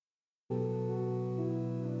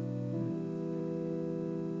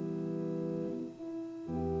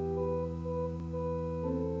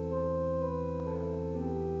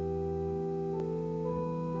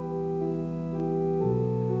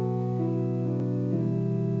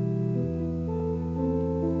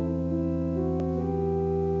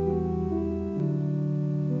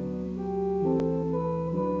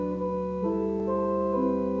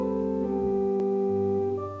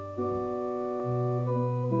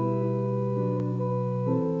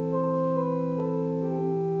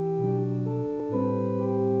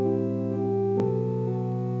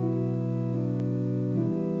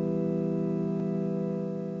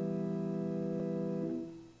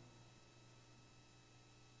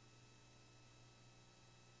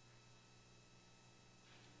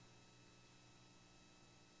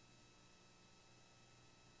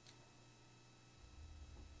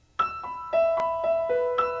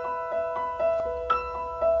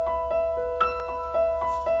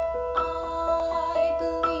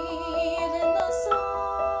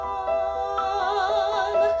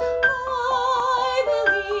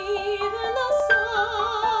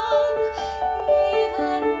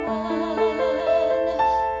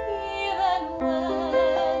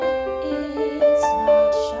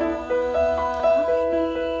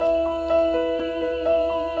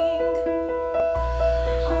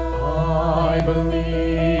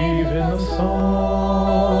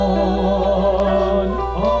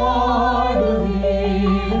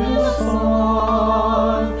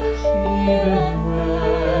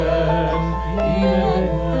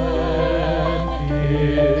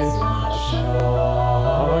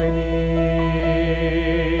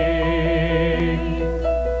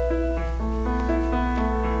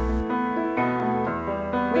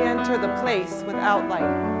without light.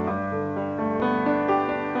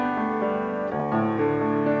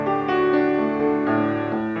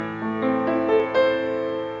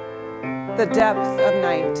 The depth of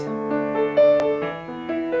night.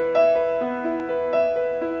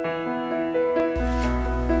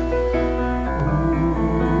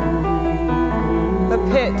 The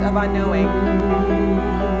pit of unknowing.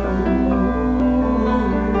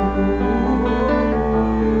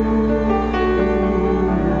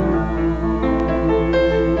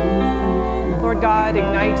 Lord God,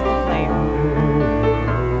 ignite the flame.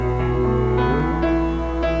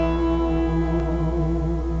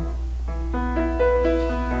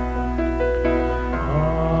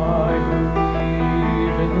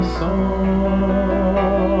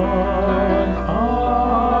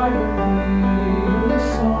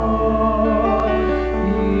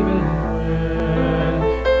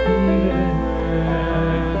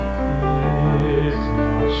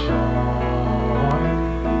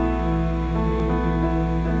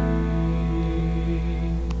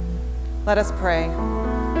 Let us pray.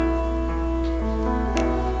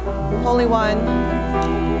 Holy One,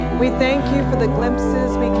 we thank you for the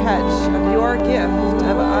glimpses we catch of your gift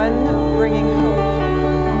of unbringing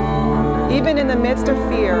hope. Even in the midst of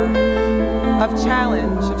fear, of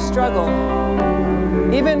challenge, of struggle,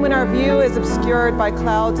 even when our view is obscured by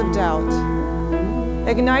clouds of doubt,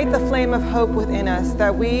 ignite the flame of hope within us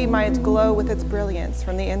that we might glow with its brilliance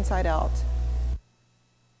from the inside out.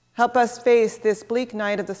 Help us face this bleak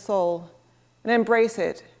night of the soul and embrace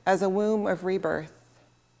it as a womb of rebirth.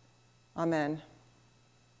 Amen.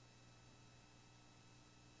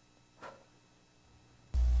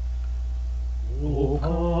 O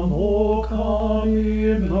come,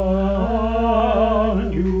 Emmanuel,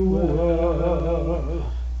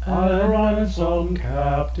 and ransom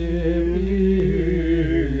captive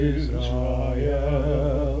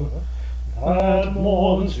Israel, that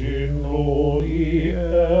mourns in lowly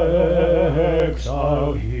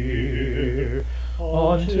exile here,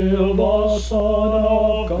 until the Son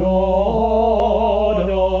of God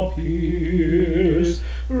appears.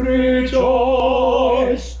 Rejoice,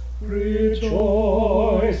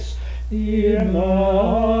 rejoice, Emmanuel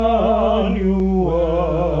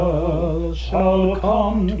shall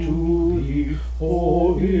come to thee,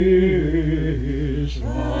 O Israel.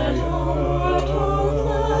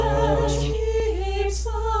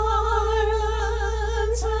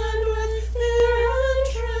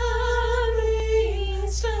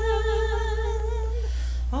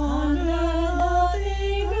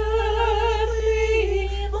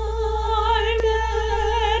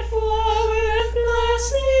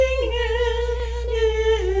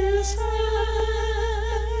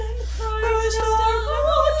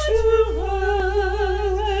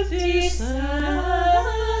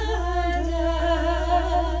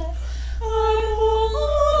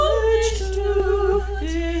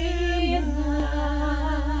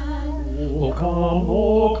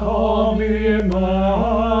 O come, Emmanuel,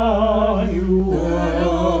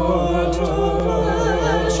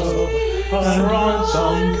 and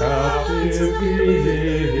ransom captive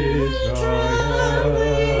Israel,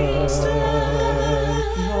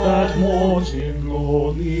 that mourns in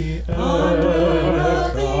lowly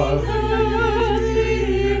exile here,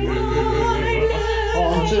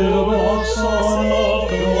 until the Son of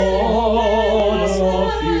God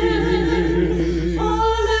appears.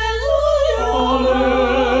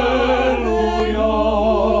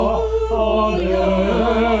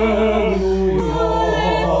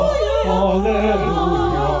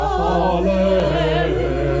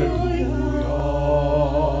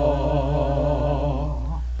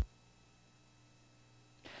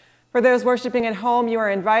 For those worshiping at home, you are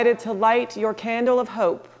invited to light your candle of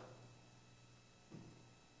hope.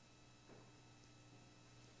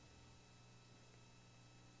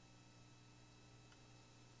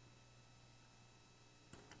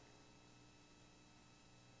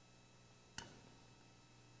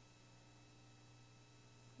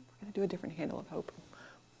 We're going to do a different candle of hope.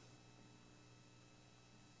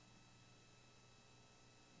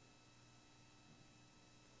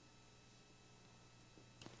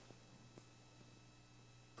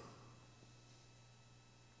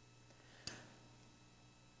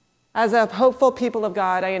 As a hopeful people of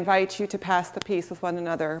God, I invite you to pass the peace with one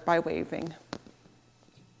another by waving.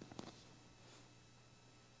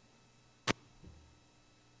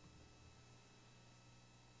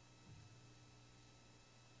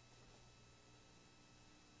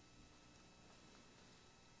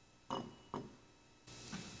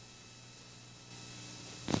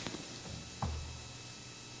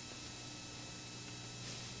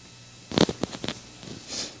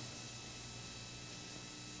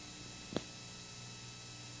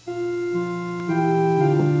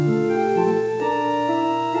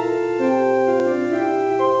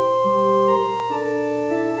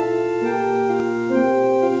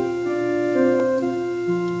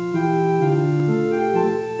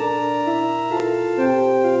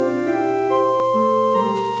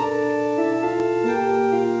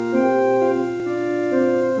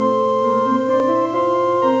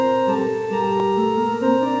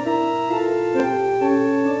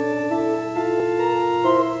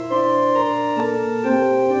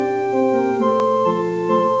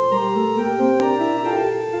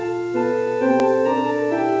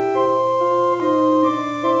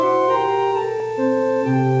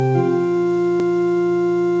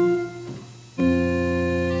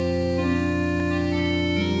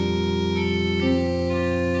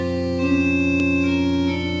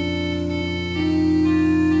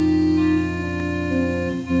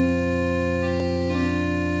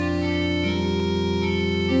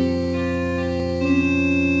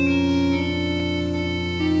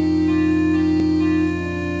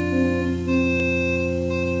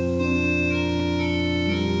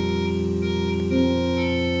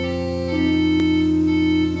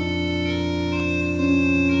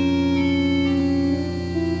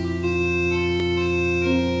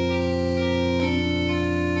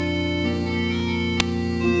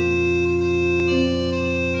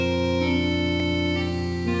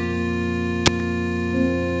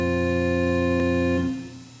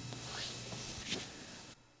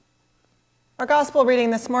 gospel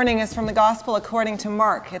reading this morning is from the Gospel according to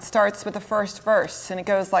Mark. It starts with the first verse, and it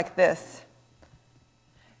goes like this.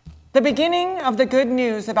 The beginning of the good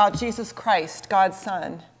news about Jesus Christ, God's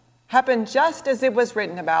Son, happened just as it was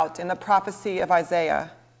written about in the prophecy of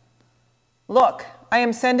Isaiah. Look, I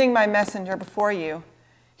am sending my messenger before you.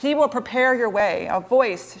 He will prepare your way, a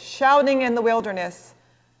voice shouting in the wilderness,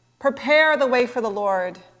 prepare the way for the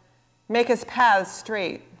Lord, make his paths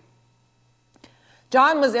straight.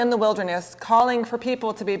 John was in the wilderness calling for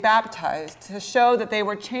people to be baptized to show that they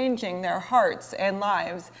were changing their hearts and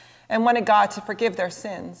lives and wanted God to forgive their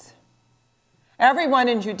sins. Everyone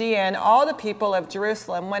in Judea and all the people of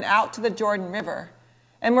Jerusalem went out to the Jordan River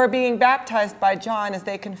and were being baptized by John as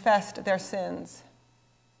they confessed their sins.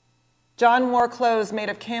 John wore clothes made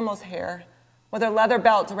of camel's hair with a leather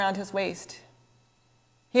belt around his waist.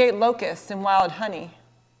 He ate locusts and wild honey.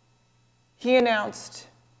 He announced,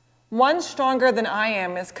 "One stronger than I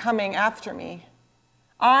am is coming after me.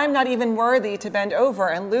 I'm not even worthy to bend over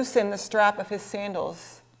and loosen the strap of his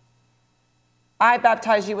sandals. I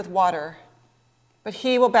baptize you with water, but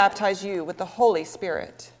he will baptize you with the Holy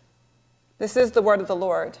Spirit." This is the word of the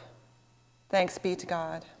Lord. Thanks be to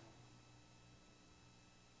God.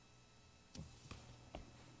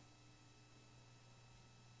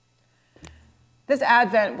 This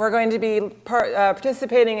Advent, we're going to be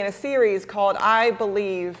participating in a series called I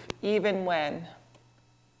Believe Even When.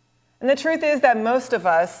 And the truth is that many of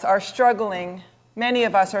us are struggling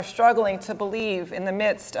to believe in the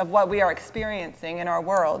midst of what we are experiencing in our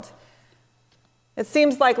world. It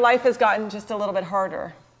seems like life has gotten just a little bit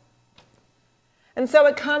harder. And so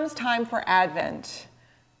it comes time for Advent,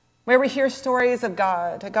 where we hear stories of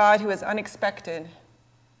God, a God who is unexpected,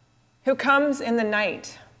 who comes in the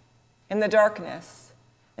night, in the darkness,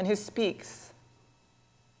 and who speaks.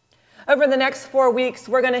 Over the next 4 weeks,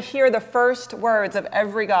 we're going to hear the first words of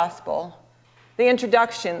every gospel, the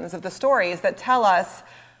introductions of the stories that tell us,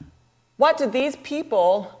 what did these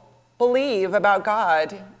people believe about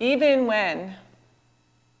God, even when?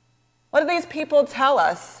 What do these people tell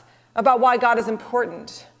us about why God is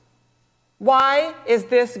important? Why is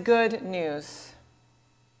this good news?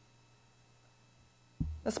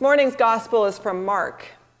 This morning's gospel is from Mark.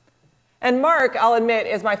 And Mark, I'll admit,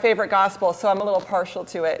 is my favorite gospel, so I'm a little partial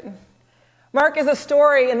to it. Mark is a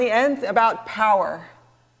story in the end about power.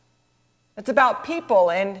 It's about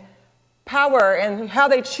people and power and how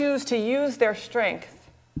they choose to use their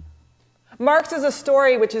strength. Mark's is a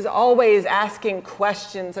story which is always asking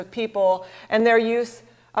questions of people and their use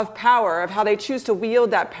of power, of how they choose to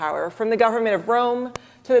wield that power, from the government of Rome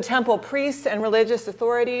to the temple priests and religious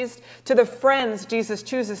authorities to the friends Jesus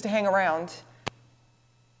chooses to hang around.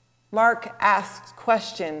 Mark asks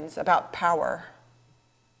questions about power.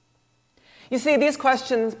 You see, these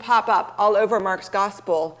questions pop up all over Mark's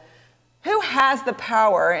gospel. Who has the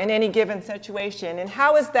power in any given situation, and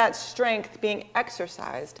how is that strength being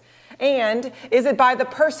exercised? And is it by the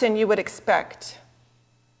person you would expect?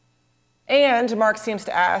 And, Mark seems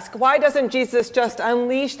to ask, why doesn't Jesus just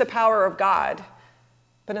unleash the power of God,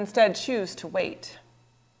 but instead choose to wait?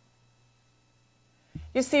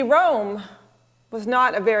 You see, Rome was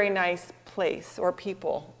not a very nice place or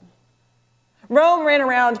people. Rome ran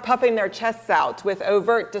around puffing their chests out with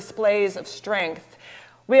overt displays of strength.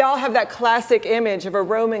 We all have that classic image of a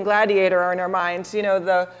Roman gladiator in our minds, you know,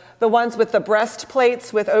 the ones with the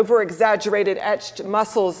breastplates with over-exaggerated etched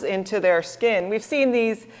muscles into their skin. We've seen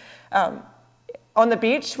these on the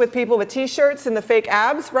beach with people with t-shirts and the fake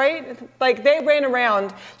abs, right? Like they ran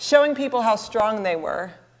around showing people how strong they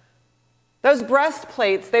were. Those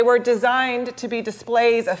breastplates, they were designed to be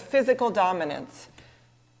displays of physical dominance.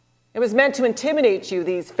 It was meant to intimidate you,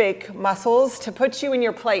 these fake muscles, to put you in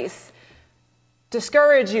your place,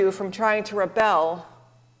 discourage you from trying to rebel.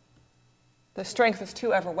 The strength was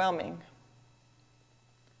too overwhelming.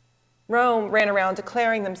 Rome ran around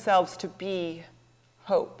declaring themselves to be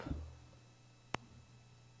hope.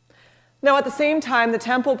 Now, at the same time, the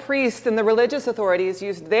temple priests and the religious authorities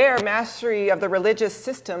used their mastery of the religious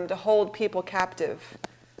system to hold people captive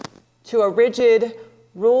to a rigid,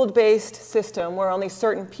 rule-based system where only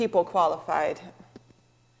certain people qualified.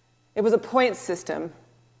 It was a point system.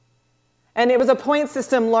 And it was a point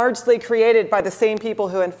system largely created by the same people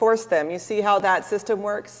who enforced them. You see how that system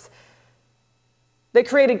works? They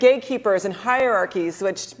created gatekeepers and hierarchies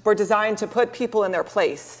which were designed to put people in their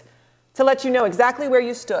place, to let you know exactly where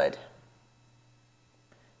you stood.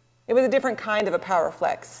 It was a different kind of a power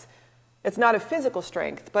flex. It's not of physical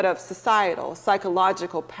strength, but of societal,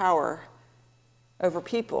 psychological power over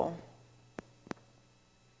people.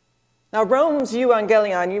 Now, Rome's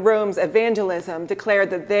euangelion, Rome's evangelism,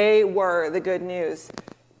 declared that they were the good news.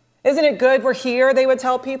 Isn't it good we're here, they would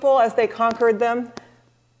tell people as they conquered them?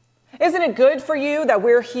 Isn't it good for you that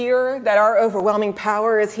we're here, that our overwhelming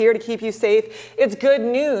power is here to keep you safe? It's good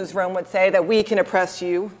news, Rome would say, that we can oppress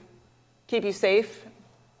you, keep you safe.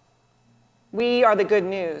 We are the good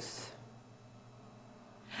news.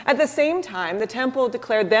 At the same time, the temple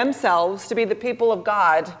declared themselves to be the people of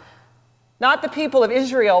God, not the people of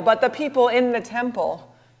Israel, but the people in the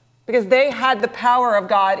temple, because they had the power of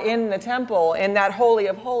God in the temple, in that Holy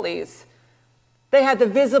of Holies. They had the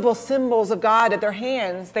visible symbols of God at their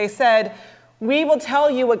hands. They said, "We will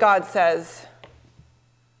tell you what God says.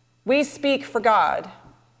 We speak for God."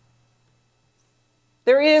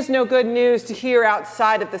 There is no good news to hear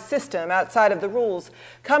outside of the system, outside of the rules.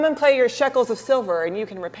 Come and pay your shekels of silver and you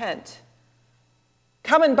can repent.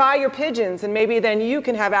 Come and buy your pigeons and maybe then you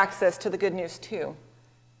can have access to the good news too.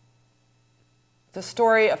 It's a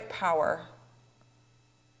story of power,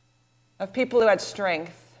 of people who had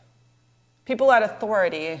strength, people who had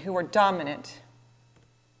authority, who were dominant,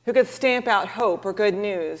 who could stamp out hope or good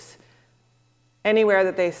news anywhere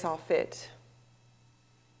that they saw fit.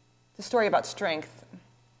 It's a story about strength.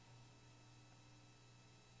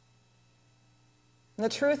 And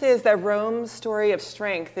the truth is that Rome's story of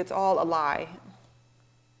strength, it's all a lie.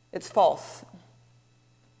 It's false.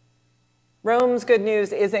 Rome's good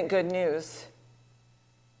news isn't good news.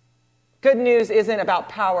 Good news isn't about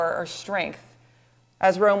power or strength,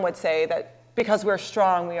 as Rome would say, that because we're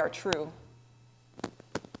strong, we are true.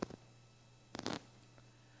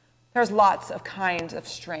 There's lots of kinds of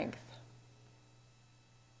strength.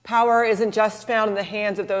 Power isn't just found in the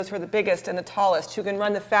hands of those who are the biggest and the tallest, who can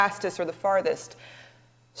run the fastest or the farthest.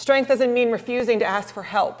 Strength doesn't mean refusing to ask for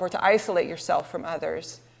help or to isolate yourself from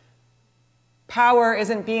others. Power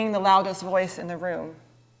isn't being the loudest voice in the room.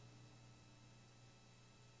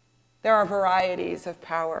 There are varieties of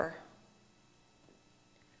power.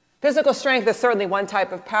 Physical strength is certainly one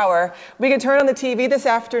type of power. We can turn on the TV this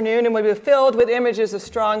afternoon and we'll be filled with images of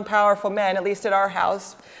strong, powerful men, at least at our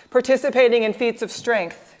house, participating in feats of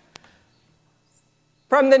strength.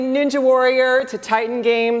 From the Ninja Warrior to Titan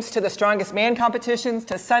Games to the Strongest Man competitions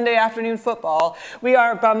to Sunday afternoon football, we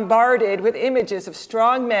are bombarded with images of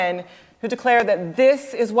strong men who declare that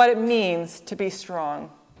this is what it means to be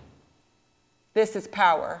strong. This is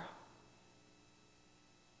power.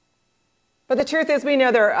 But the truth is, we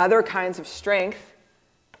know there are other kinds of strength.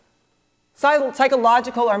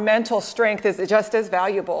 Psychological or mental strength is just as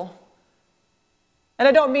valuable. And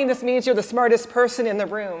I don't mean this means you're the smartest person in the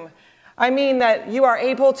room. I mean that you are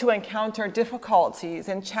able to encounter difficulties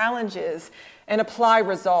and challenges and apply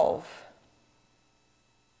resolve.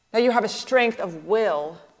 That you have a strength of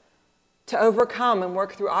will to overcome and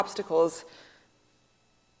work through obstacles.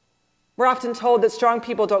 We're often told that strong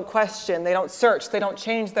people don't question, they don't search, they don't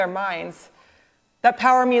change their minds. That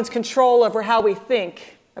power means control over how we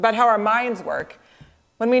think, about how our minds work,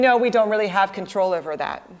 when we know we don't really have control over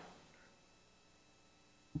that.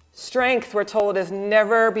 Strength, we're told, is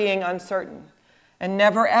never being uncertain and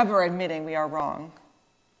never ever admitting we are wrong.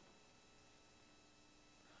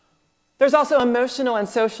 There's also emotional and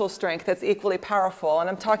social strength that's equally powerful, and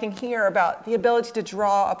I'm talking here about the ability to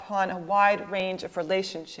draw upon a wide range of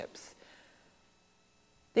relationships.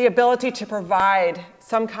 The ability to provide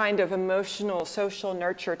some kind of emotional, social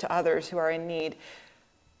nurture to others who are in need.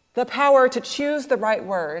 The power to choose the right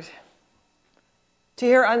word, to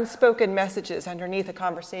hear unspoken messages underneath a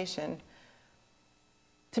conversation,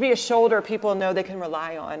 to be a shoulder people know they can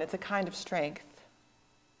rely on. It's a kind of strength.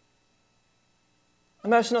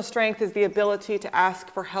 Emotional strength is the ability to ask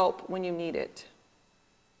for help when you need it,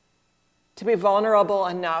 to be vulnerable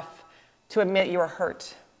enough to admit you're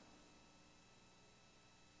hurt,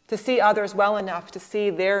 to see others well enough to see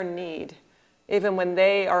their need, even when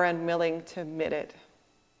they are unwilling to admit it.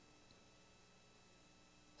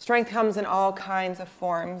 Strength comes in all kinds of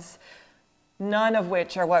forms, none of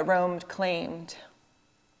which are what Rome claimed.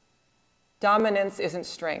 Dominance isn't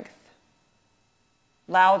strength.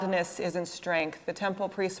 Loudness isn't strength. The temple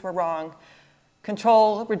priests were wrong.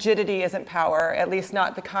 Control, rigidity isn't power, at least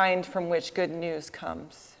not the kind from which good news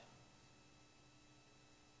comes.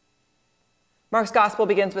 Mark's gospel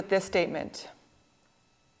begins with this statement.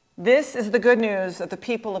 This is the good news of the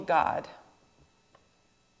people of God.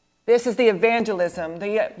 This is the evangelism,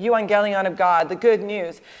 the euangelion of God, the good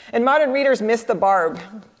news. And modern readers miss the barb,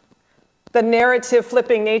 the narrative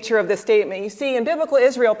flipping nature of this statement. You see, in biblical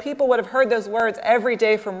Israel, people would have heard those words every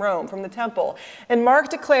day from Rome, from the temple. And Mark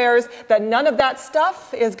declares that none of that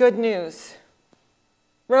stuff is good news.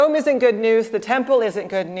 Rome isn't good news. The temple isn't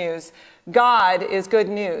good news. God is good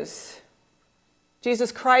news.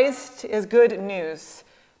 Jesus Christ is good news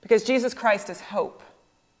because Jesus Christ is hope.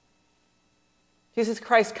 Jesus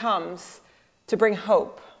Christ comes to bring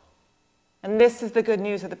hope. And this is the good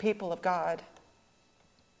news of the people of God.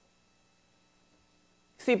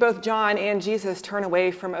 See, both John and Jesus turn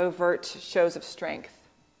away from overt shows of strength.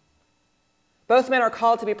 Both men are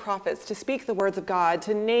called to be prophets, to speak the words of God,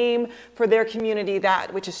 to name for their community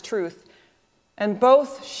that which is truth. And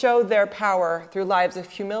both showed their power through lives of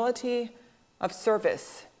humility, of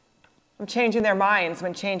service, of changing their minds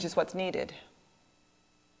when change is what's needed,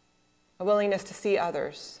 a willingness to see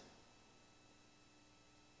others.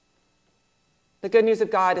 The good news of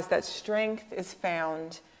God is that strength is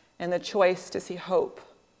found in the choice to see hope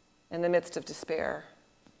in the midst of despair.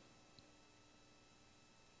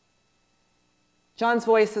 John's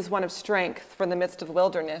voice is one of strength from the midst of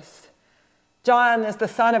wilderness. John is the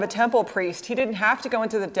son of a temple priest. He didn't have to go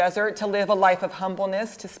into the desert to live a life of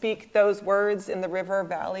humbleness, to speak those words in the river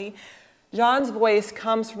valley. John's voice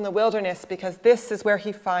comes from the wilderness because this is where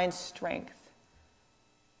he finds strength.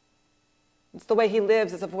 It's the way he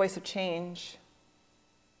lives as a voice of change.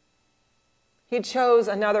 He chose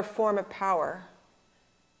another form of power,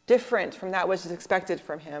 different from that which is expected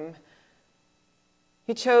from him.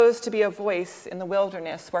 He chose to be a voice in the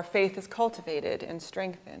wilderness where faith is cultivated and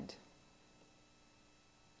strengthened.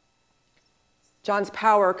 John's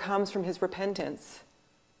power comes from his repentance,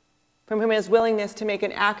 from his willingness to make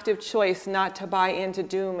an active choice not to buy into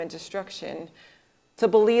doom and destruction, to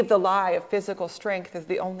believe the lie of physical strength as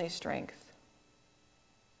the only strength.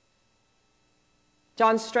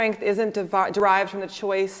 John's strength isn't derived from the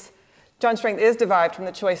choice. John's strength is derived from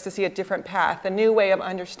the choice to see a different path, a new way of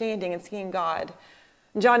understanding and seeing God.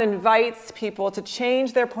 John invites people to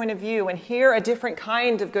change their point of view and hear a different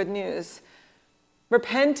kind of good news.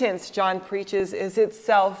 Repentance, John preaches, is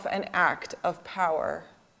itself an act of power.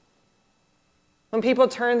 When people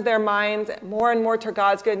turn their minds more and more to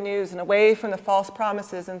God's good news and away from the false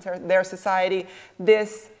promises in their society,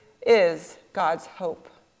 this is God's hope.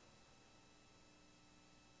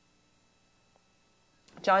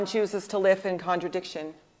 John chooses to live in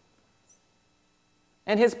contradiction.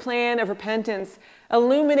 And his plan of repentance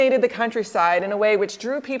illuminated the countryside in a way which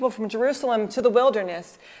drew people from Jerusalem to the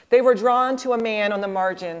wilderness. They were drawn to a man on the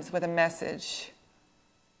margins with a message.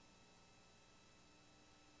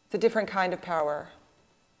 It's a different kind of power,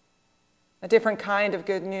 a different kind of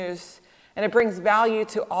good news, and it brings value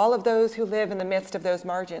to all of those who live in the midst of those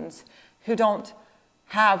margins, who don't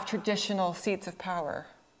have traditional seats of power.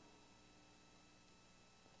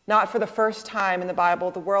 Not for the first time in the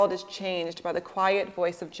Bible, the world is changed by the quiet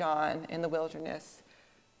voice of John in the wilderness.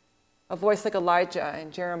 A voice like Elijah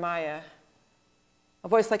and Jeremiah. A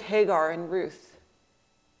voice like Hagar and Ruth.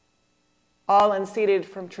 All unseated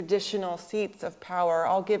from traditional seats of power,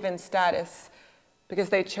 all given status because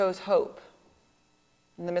they chose hope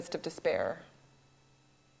in the midst of despair.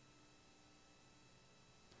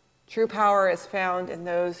 True power is found in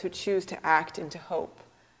those who choose to act into hope,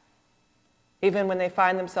 even when they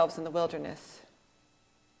find themselves in the wilderness.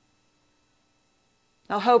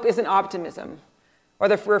 Now, hope isn't optimism or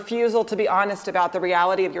the refusal to be honest about the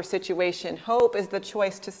reality of your situation. Hope is the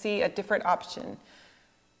choice to see a different option,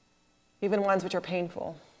 even ones which are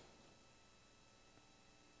painful.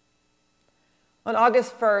 On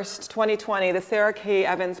August 1st, 2020, the Sarah K.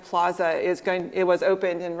 Evans Plaza was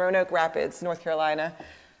opened in Roanoke Rapids, North Carolina,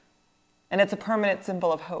 and it's a permanent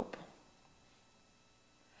symbol of hope.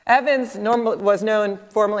 Evans was known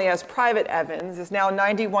formerly as Private Evans, is now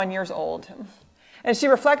 91 years old. And she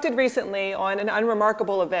reflected recently on an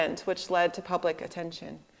unremarkable event which led to public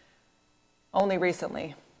attention. Only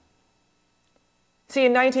recently. See,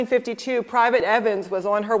 in 1952, Private Evans was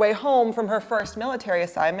on her way home from her first military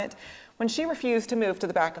assignment when she refused to move to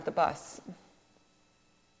the back of the bus.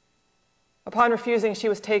 Upon refusing, she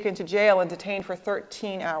was taken to jail and detained for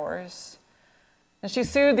 13 hours. And she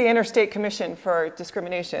sued the Interstate Commission for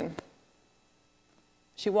discrimination.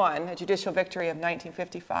 She won a judicial victory of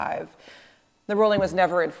 1955. The ruling was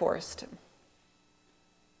never enforced.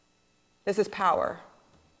 This is power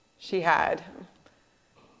she had.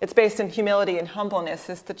 It's based in humility and humbleness.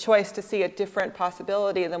 It's the choice to see a different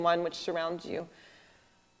possibility than one which surrounds you.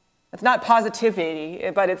 It's not positivity,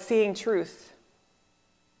 but it's seeing truth,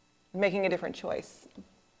 making a different choice.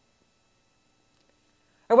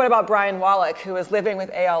 Or what about Brian Wallach, who is living with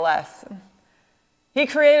ALS? He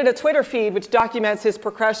created a Twitter feed which documents his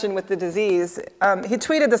progression with the disease. He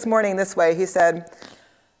tweeted this morning this way. He said,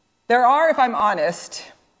 "There are, if I'm honest,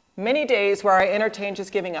 many days where I entertain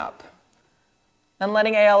just giving up and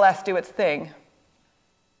letting ALS do its thing.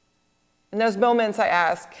 In those moments I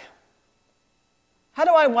ask, how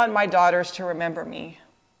do I want my daughters to remember me?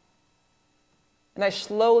 And I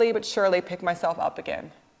slowly but surely pick myself up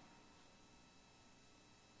again.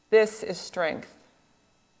 This is strength.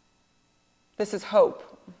 This is hope.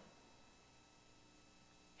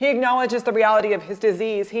 He acknowledges the reality of his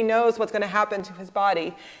disease. He knows what's going to happen to his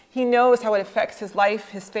body. He knows how it affects his life,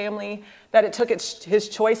 his family, that it took his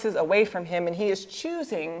choices away from him, and he is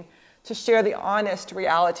choosing to share the honest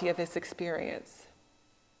reality of his experience.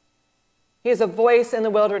 He is a voice in the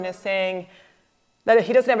wilderness saying that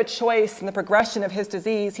he doesn't have a choice in the progression of his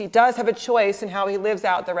disease. He does have a choice in how he lives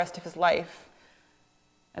out the rest of his life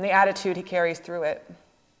and the attitude he carries through it.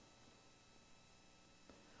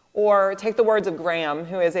 Or take the words of Graham,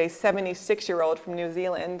 who is a 76-year-old from New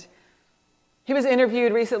Zealand. He was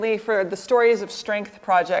interviewed recently for the Stories of Strength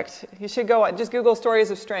project. You should go and just Google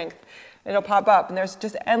Stories of Strength. It'll pop up, and there's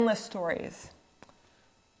just endless stories.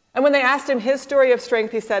 And when they asked him his story of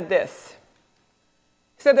strength, he said this.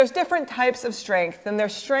 He said, there's different types of strength, and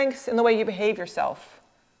there's strengths in the way you behave yourself.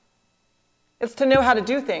 It's to know how to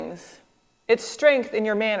do things. It's strength in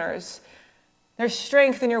your manners. There's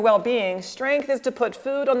strength in your well-being. Strength is to put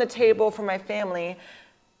food on the table for my family.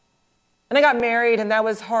 And I got married, and that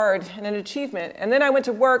was hard and an achievement. And then I went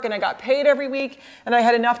to work, and I got paid every week, and I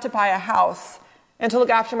had enough to buy a house and to look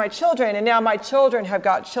after my children. And now my children have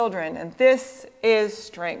got children. And this is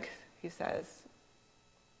strength, he says.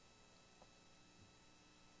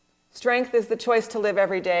 Strength is the choice to live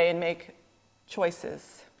every day and make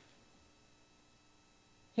choices.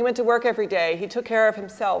 He went to work every day. He took care of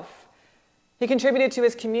himself. He contributed to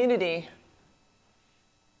his community.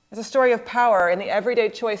 It's a story of power in the everyday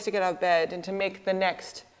choice to get out of bed and to make the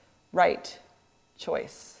next right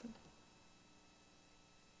choice.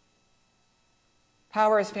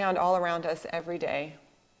 Power is found all around us every day.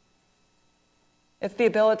 It's the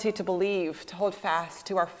ability to believe, to hold fast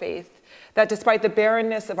to our faith, that despite the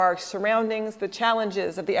barrenness of our surroundings, the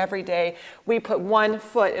challenges of the everyday, we put one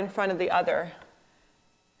foot in front of the other.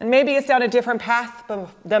 And maybe it's down a different path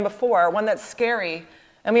than before, one that's scary,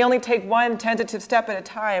 and we only take one tentative step at a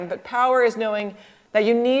time, but power is knowing that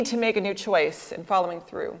you need to make a new choice and following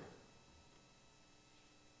through.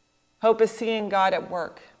 Hope is seeing God at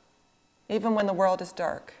work, even when the world is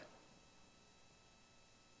dark.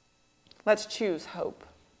 Let's choose hope.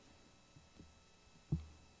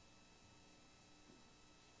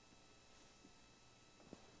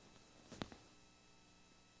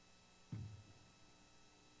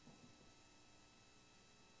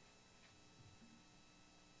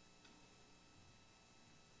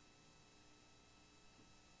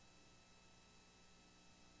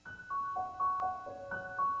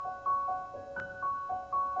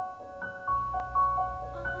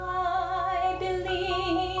 I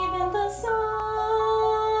believe in the sun.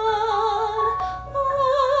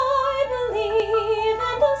 I believe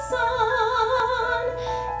in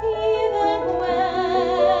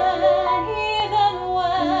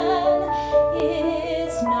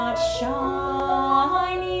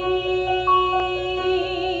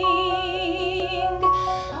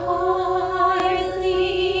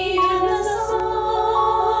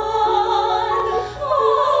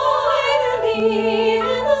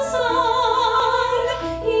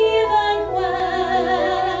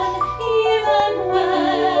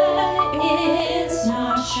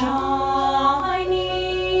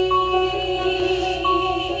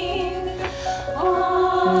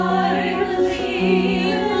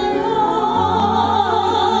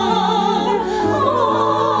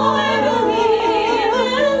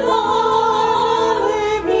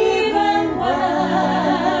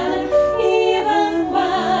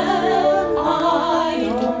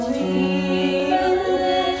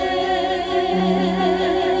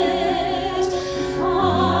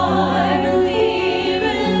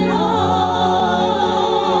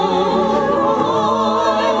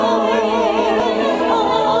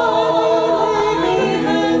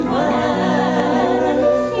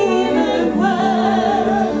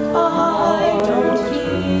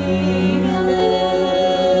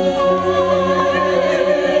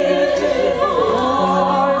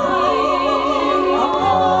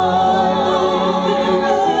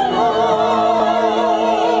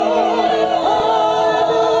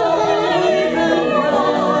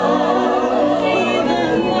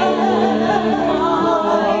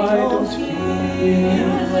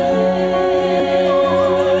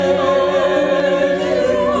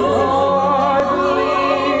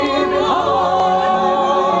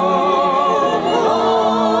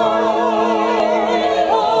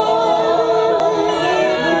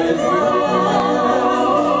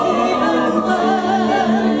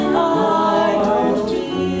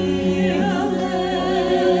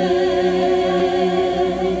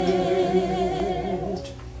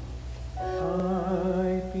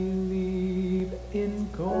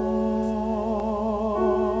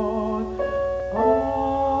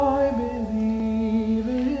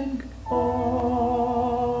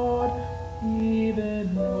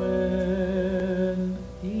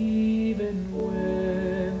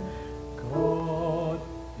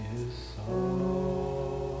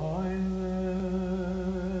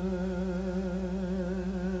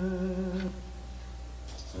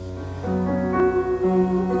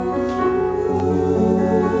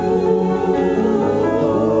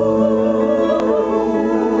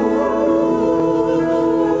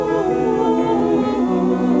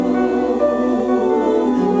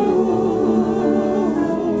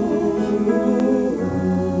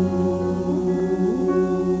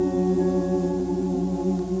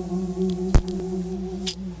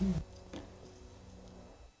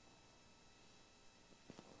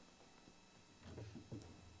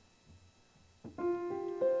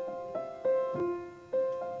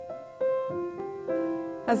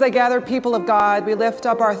As I gather people of God, we lift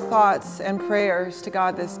up our thoughts and prayers to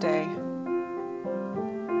God this day.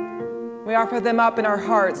 We offer them up in our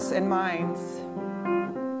hearts and minds,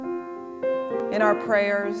 in our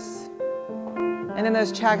prayers, and in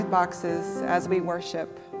those chat boxes as we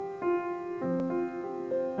worship.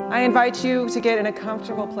 I invite you to get in a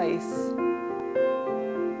comfortable place,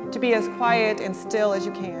 to be as quiet and still as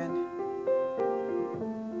you can.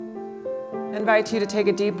 I invite you to take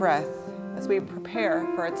a deep breath as we prepare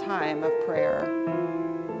for a time of prayer.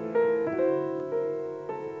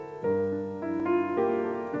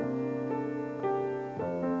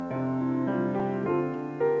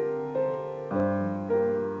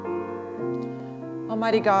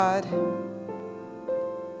 Almighty God,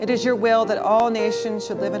 it is your will that all nations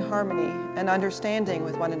should live in harmony and understanding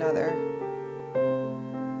with one another.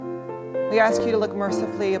 We ask you to look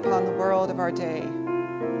mercifully upon the world of our day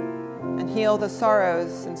and heal the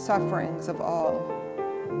sorrows and sufferings of all.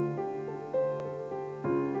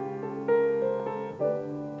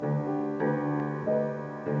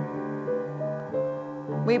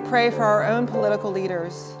 We pray for our own political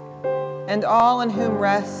leaders and all in whom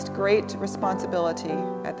rests great responsibility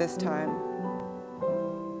at this time.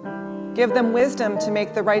 Give them wisdom to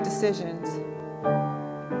make the right decisions,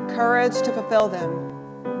 courage to fulfill them,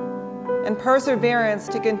 and perseverance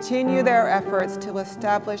to continue their efforts to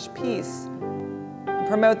establish peace and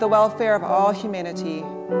promote the welfare of all humanity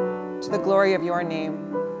to the glory of your name.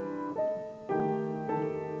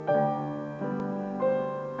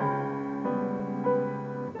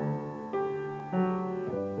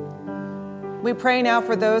 We pray now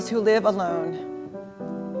for those who live alone.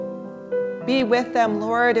 Be with them,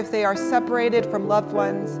 Lord, if they are separated from loved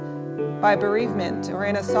ones by bereavement or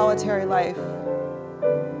in a solitary life,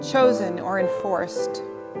 chosen or enforced.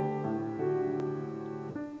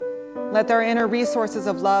 Let their inner resources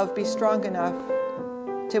of love be strong enough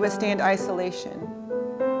to withstand isolation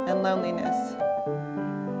and loneliness.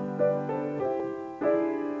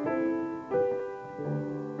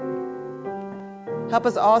 Help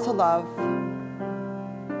us all to love,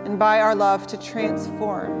 and by our love to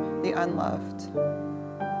transform the unloved.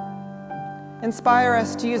 Inspire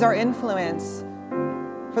us to use our influence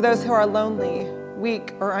for those who are lonely,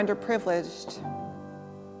 weak, or underprivileged.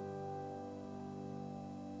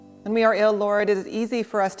 When we are ill, Lord, it is easy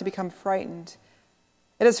for us to become frightened.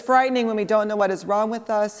 It is frightening when we don't know what is wrong with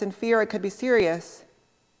us and fear it could be serious.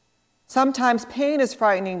 Sometimes pain is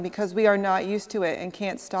frightening because we are not used to it and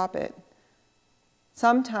can't stop it.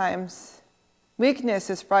 Sometimes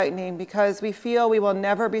weakness is frightening because we feel we will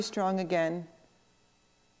never be strong again.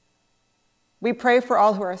 We pray for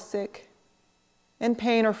all who are sick, in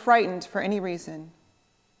pain, or frightened for any reason.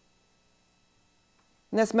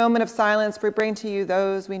 In this moment of silence, we bring to you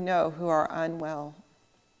those we know who are unwell.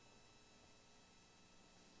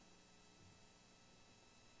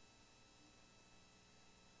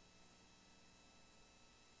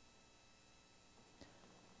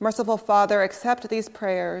 Merciful Father, accept these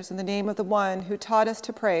prayers in the name of the one who taught us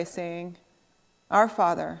to pray, saying, Our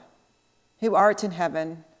Father, who art in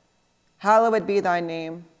heaven, hallowed be thy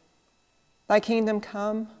name. Thy kingdom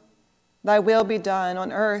come, thy will be done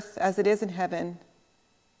on earth as it is in heaven.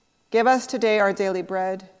 Give us today our daily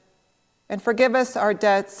bread, and forgive us our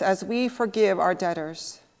debts as we forgive our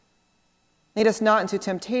debtors. Lead us not into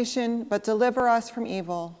temptation, but deliver us from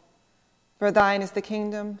evil. For thine is the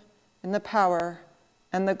kingdom, and the power,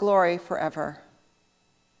 and the glory forever.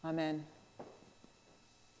 Amen.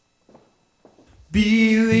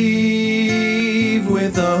 Believe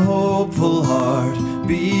with a hopeful heart.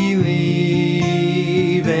 Believe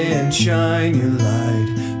and shine your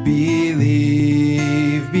light.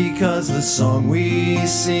 Believe because the song we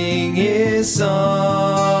sing is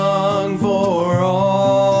sung for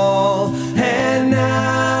all. And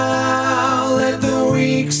now let the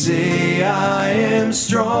weak say I am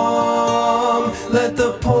strong. Let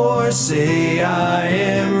the poor say I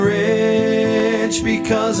am rich. rich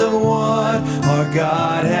because of what our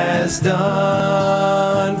God has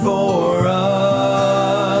done for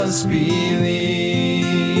us. Believe.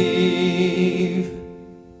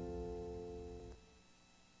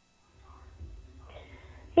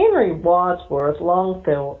 Henry Wadsworth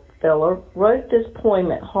Longfellow wrote this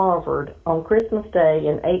poem at Harvard on Christmas Day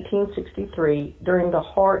in 1863 during the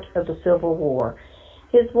heart of the Civil War.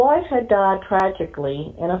 His wife had died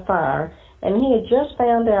tragically in a fire, and he had just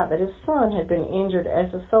found out that his son had been injured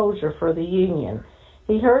as a soldier for the Union.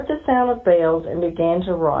 He heard the sound of bells and began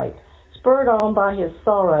to write, spurred on by his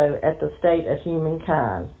sorrow at the state of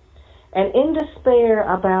humankind. And in despair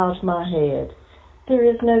I bowed my head. There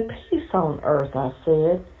is no peace on earth, I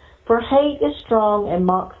said, for hate is strong and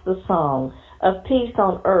mocks the song of peace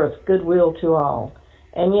on earth, goodwill to all.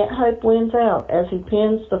 And yet hope wins out as he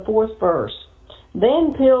pens the fourth verse.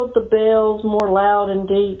 Then pealed the bells more loud and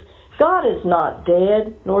deep. God is not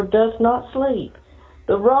dead, nor doth not sleep.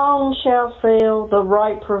 The wrong shall fail, the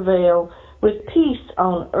right prevail, with peace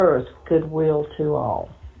on earth, goodwill to all.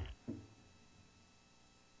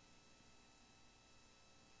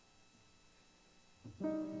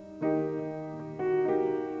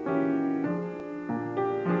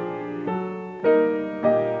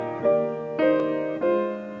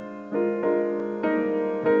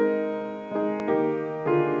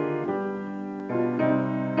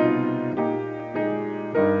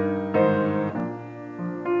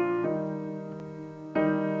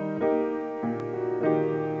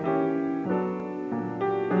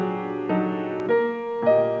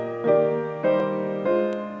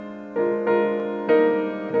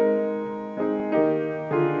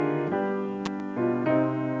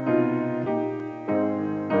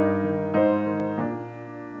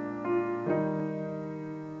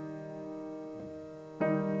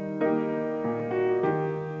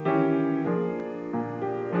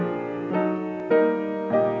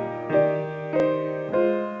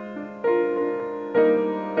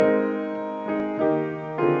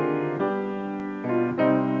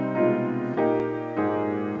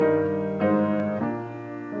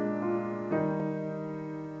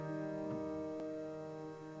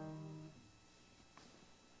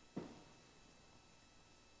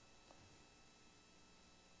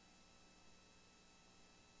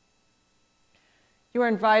 You are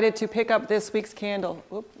invited to pick up this week's candle.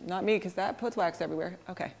 Oop, not me, because that puts wax everywhere.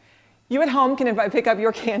 Okay. You at home can pick up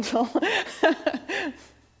your candle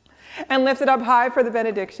and lift it up high for the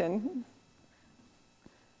benediction.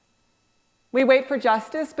 We wait for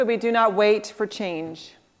justice, but we do not wait for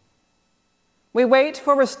change. We wait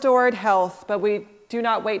for restored health, but we do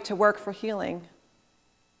not wait to work for healing.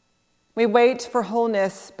 We wait for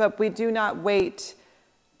wholeness, but we do not wait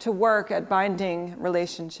to work at binding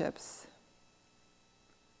relationships.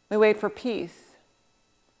 We wait for peace,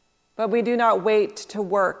 but we do not wait to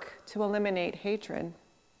work to eliminate hatred.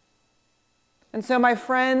 And so, my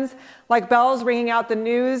friends, like bells ringing out the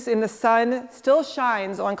news in the sun still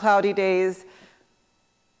shines on cloudy days,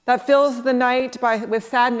 that fills the night with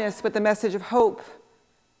sadness with the message of hope.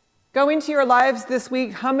 Go into your lives this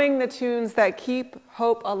week humming the tunes that keep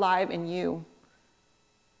hope alive in you,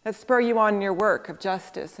 that spur you on in your work of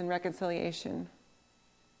justice and reconciliation.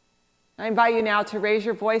 I invite you now to raise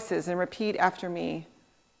your voices and repeat after me.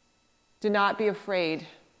 Do not be afraid.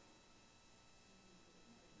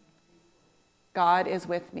 God is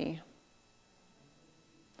with me.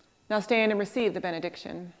 Now stand and receive the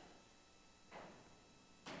benediction.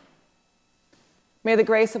 May the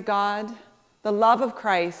grace of God, the love of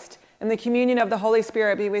Christ, and the communion of the Holy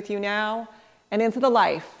Spirit be with you now and into the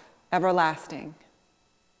life everlasting.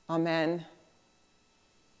 Amen.